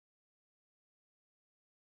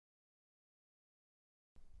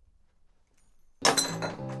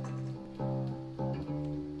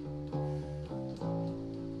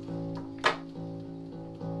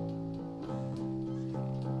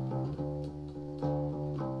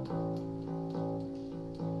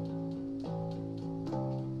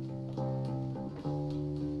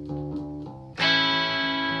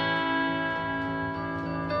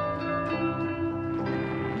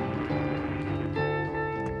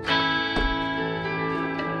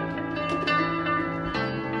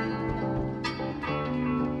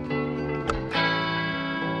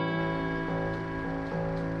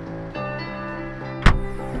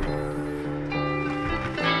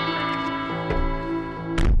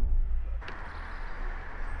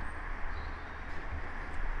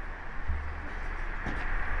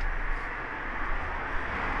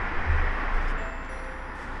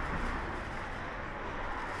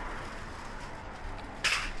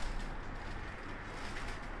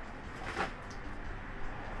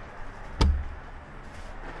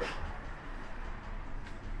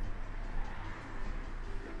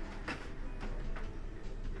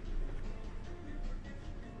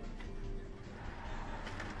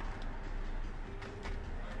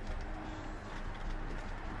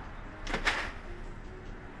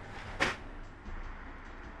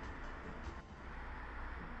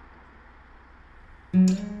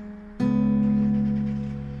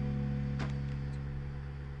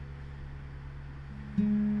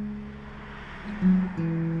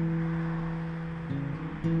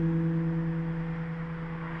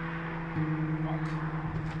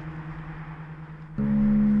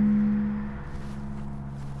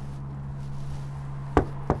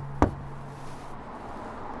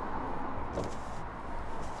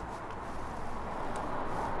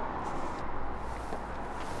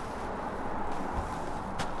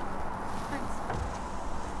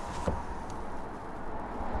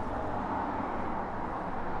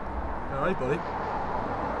right, buddy.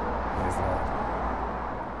 Nice lad.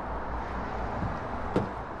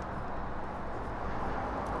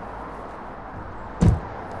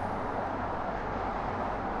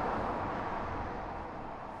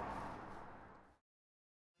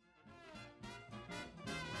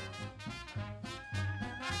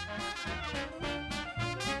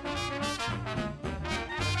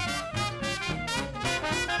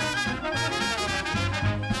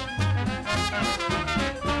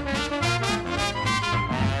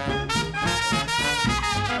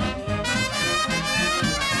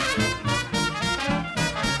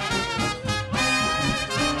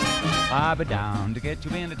 I'll be down to get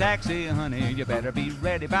you in a taxi, honey. You better be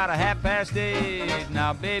ready about 8:30.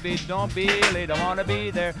 Now, baby, don't be late. I want to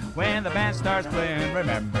be there when the band starts playing.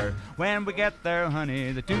 Remember, when we get there,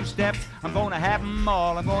 honey, the two steps, I'm going to have them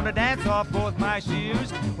all. I'm going to dance off both my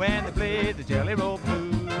shoes when they play the Jelly Roll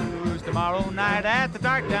Blues. Tomorrow night at the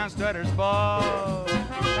Dark Down Strutter's Ball.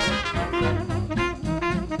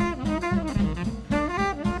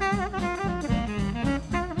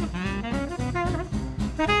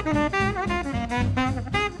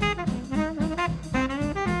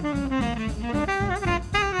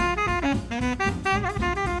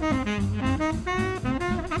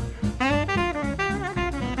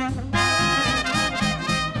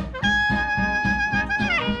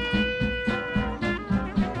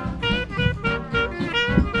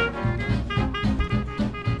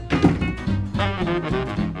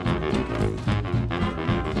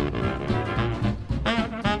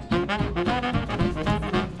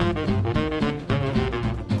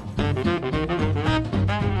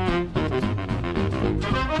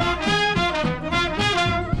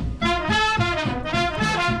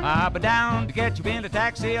 Get you in a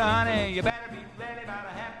taxi, honey. You better be ready about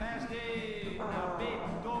 8:30. Now, baby,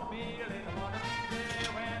 don't be late. I want to be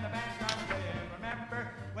there when the band starts playing.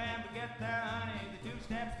 Remember, when we get there, honey, the two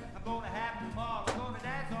steps, I'm going to have them all. I'm going to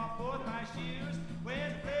dance off both my shoes when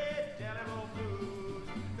we play the Jelly Roll Blues.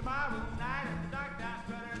 Tomorrow night at the Dark Down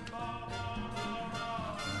Strutter's Ball, ball, ball,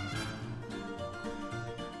 ball.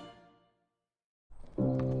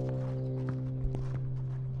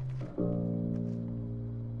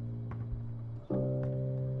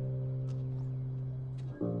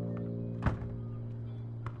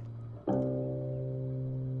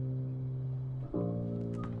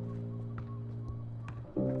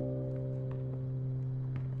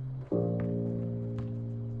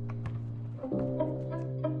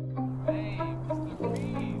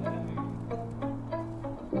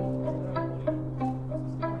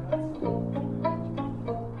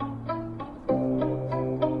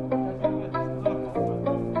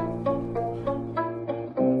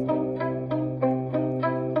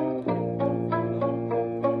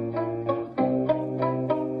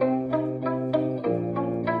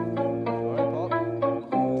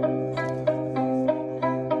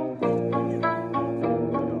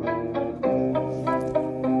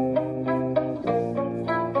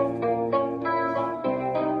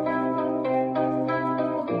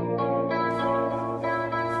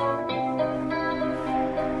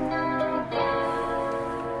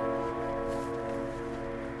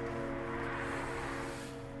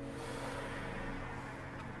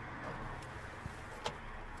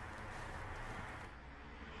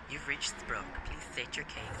 You've reached the Brook. Please state your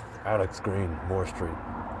case. Alex Greene, Moore Street.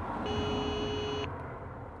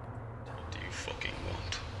 What do you fucking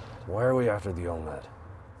want? Why are we after the young lad?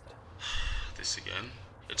 This again?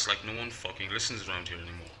 It's like no one fucking listens around here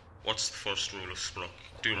anymore. What's the first rule of Sprock?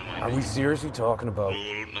 Do remind me. Are we seriously talking about...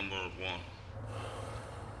 Rule number 1.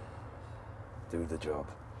 Do the job.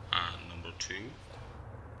 And number 2?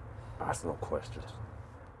 Ask no questions.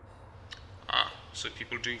 Ah, so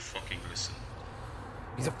people do fucking listen.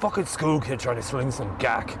 He's a fucking school kid trying to sling some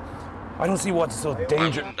gack. I don't see what's so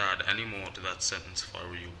dangerous. I wouldn't add any more to that sentence if I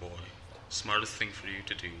were you, boy. Smartest thing for you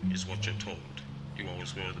to do is what you're told. You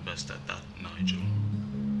always were the best at that, Nigel.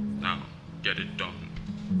 Now, get it done.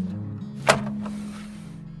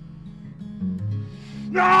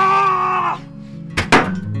 No!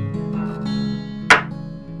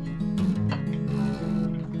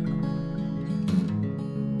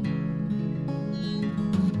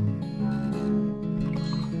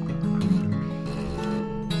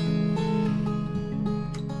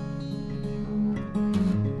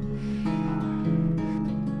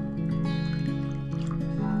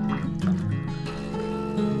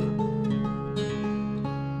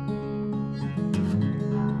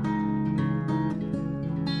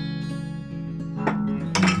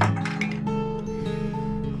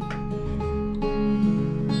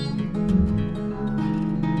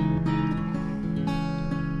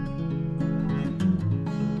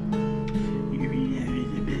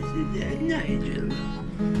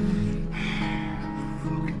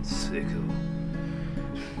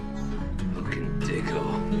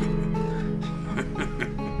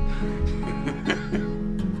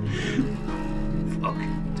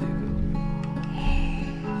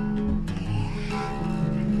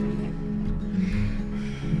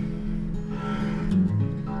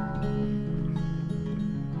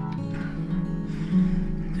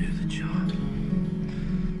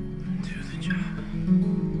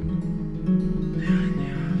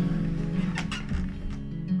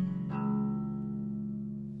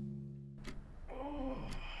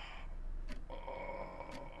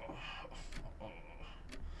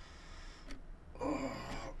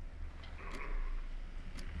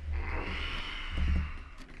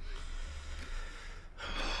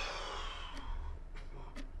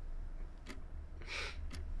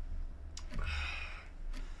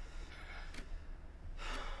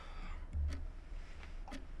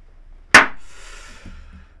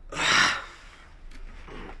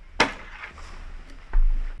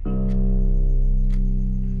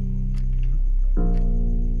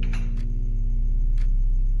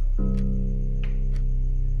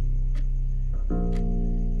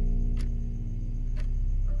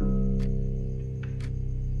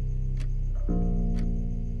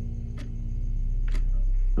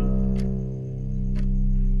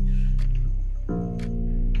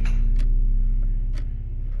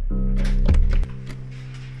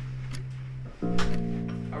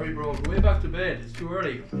 bed. It's too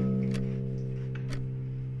early.